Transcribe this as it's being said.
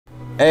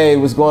Hey,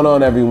 what's going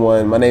on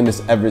everyone? My name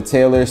is Everette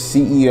Taylor,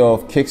 CEO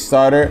of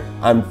Kickstarter.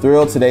 I'm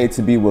thrilled today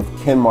to be with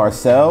Ken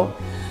Marcelle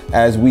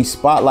as we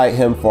spotlight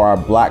him for our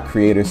Black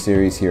Creator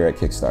Series here at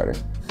Kickstarter.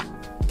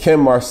 Ken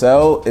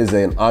Marcelle is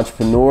an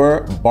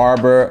entrepreneur,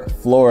 barber,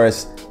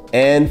 florist,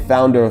 and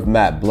founder of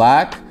Mat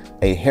Blak,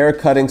 a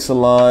haircutting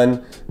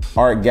salon,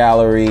 art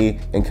gallery,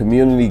 and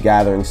community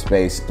gathering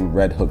space in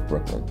Red Hook,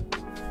 Brooklyn.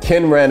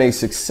 Ken ran a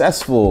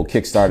successful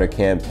Kickstarter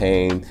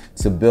campaign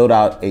to build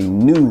out a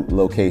new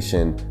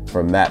location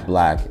for Mat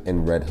Blak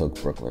in Red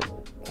Hook, Brooklyn.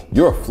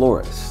 You're a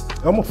florist.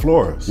 I'm a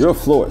florist. You're a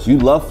florist. You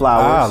love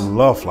flowers. I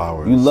love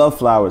flowers. You love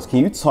flowers. Can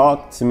you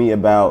talk to me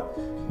about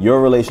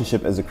your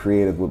relationship as a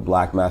creative with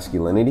Black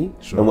masculinity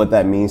and what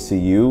that means to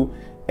you,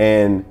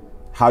 and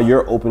how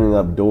you're opening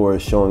up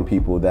doors, showing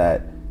people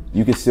that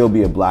you can still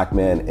be a Black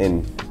man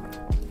and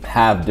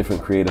have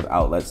different creative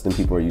outlets than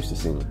people are used to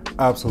seeing?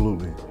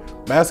 Absolutely.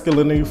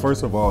 Masculinity,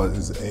 first of all,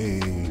 is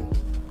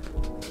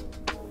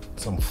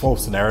some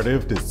false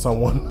narrative that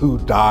someone who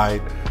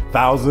died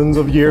thousands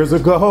of years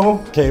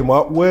ago came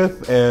up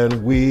with,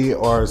 and we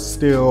are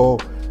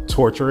still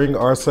torturing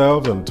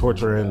ourselves and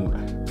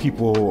torturing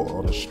people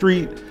on the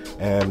street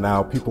and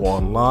now people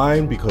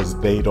online because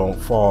they don't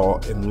fall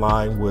in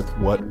line with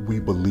what we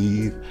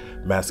believe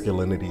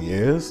masculinity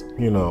is.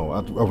 You know,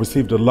 I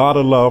received a lot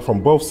of love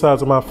from both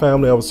sides of my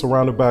family. I was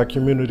surrounded by a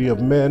community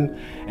of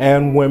men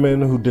and women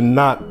who did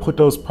not put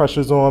those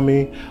pressures on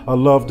me. I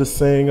love to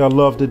sing, I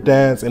love to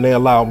dance, and they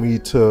allowed me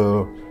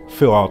to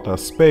fill out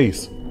that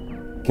space.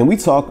 Can we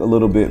talk a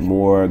little bit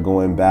more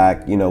going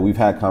back? You know, we've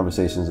had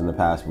conversations in the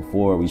past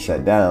before we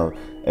sat down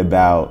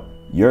about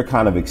your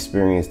kind of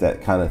experience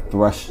that kind of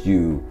thrust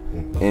you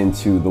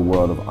into the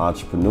world of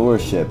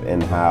entrepreneurship,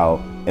 and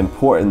how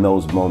important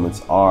those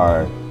moments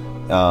are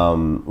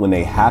when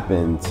they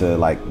happen to,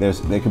 like, there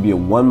could be a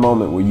one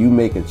moment where you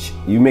make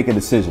a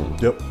decision.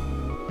 Yep.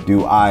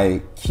 Do I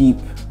keep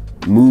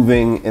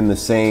moving in the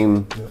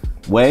same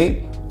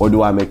way, or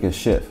do I make a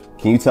shift?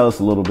 Can you tell us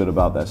a little bit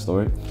about that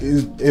story?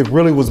 It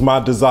really was my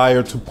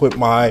desire to put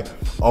my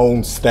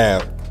own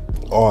stamp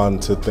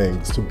onto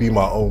things, to be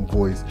my own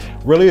voice.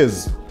 Really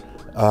is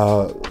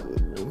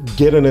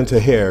getting into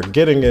hair,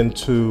 getting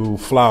into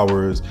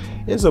flowers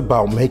is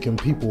about making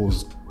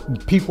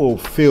people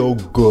feel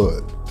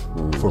good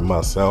for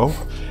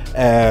myself.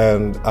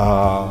 And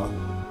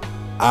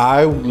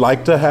I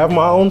like to have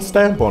my own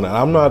stamp on it.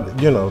 I'm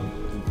not, you know,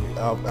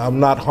 I'm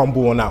not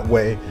humble in that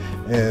way,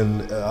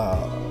 and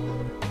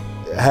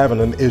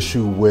having an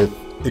issue with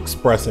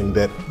expressing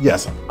that,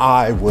 yes,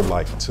 I would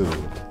like to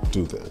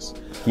do this.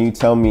 Can you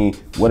tell me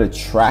what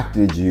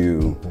attracted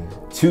you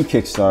to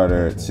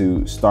Kickstarter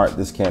to start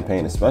this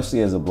campaign,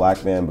 especially as a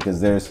Black man,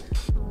 because there's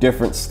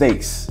different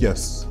stakes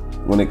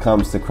when it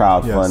comes to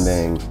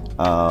crowdfunding.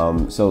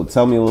 So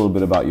tell me a little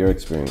bit about your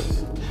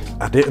experience.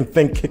 I didn't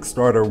think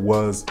Kickstarter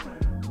was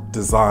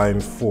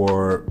designed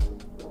for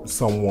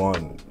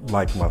someone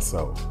like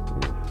myself.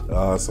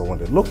 Someone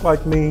that looked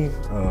like me,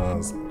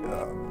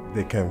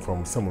 they came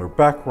from similar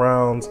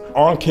backgrounds.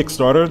 On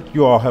Kickstarter,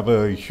 you all have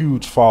a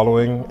huge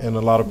following and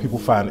a lot of people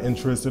find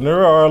interest, and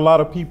there are a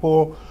lot of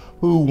people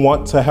who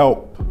want to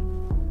help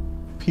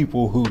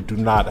people who do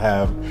not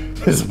have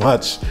as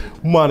much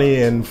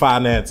money and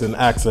finance and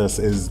access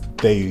as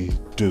they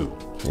do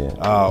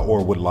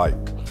or would like.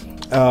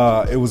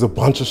 It was a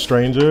bunch of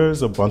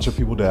strangers, a bunch of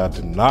people that I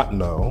did not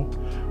know,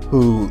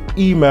 who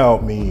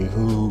emailed me,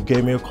 who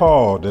gave me a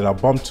call, that I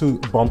bumped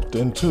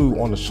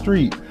into on the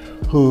street,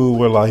 who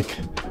were like,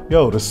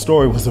 yo, the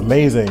story was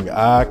amazing.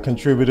 I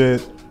contributed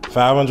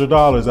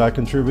 $500, I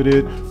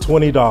contributed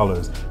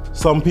 $20.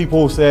 Some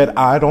people said,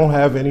 I don't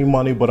have any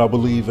money, but I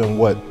believe in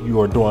what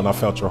you are doing. I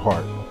felt your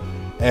heart.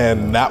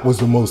 And that was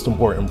the most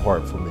important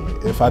part for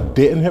me. If I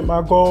didn't hit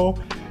my goal,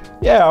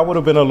 yeah, I would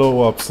have been a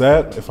little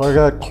upset. If I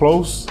got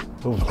close,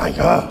 I was like,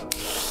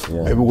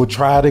 maybe we'll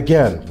try it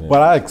again.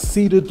 But I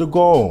exceeded the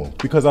goal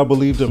because I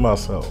believed in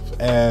myself.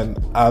 And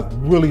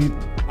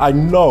I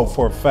know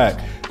for a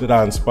fact that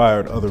I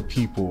inspired other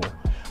people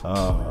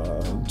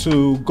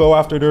to go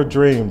after their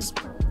dreams.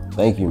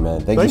 Thank you,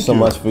 man. Thank you so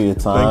much for your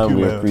time. Thank you,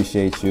 we man.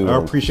 Appreciate you. I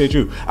appreciate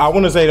you. I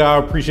want to say that I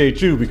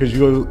appreciate you because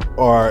you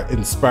are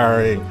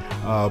inspiring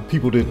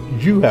people that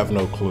you have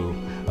no clue,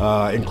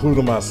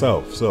 including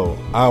myself. So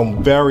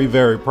I'm very,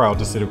 very proud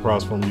to sit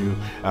across from you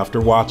after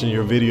watching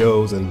your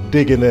videos and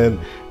digging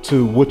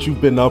into what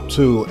you've been up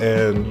to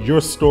and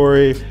your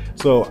story.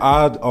 So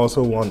I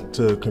also want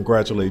to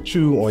congratulate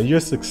you on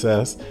your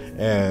success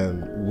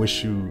and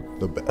wish you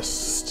the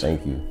best.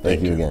 Thank you.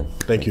 Thank you again.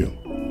 Thank you.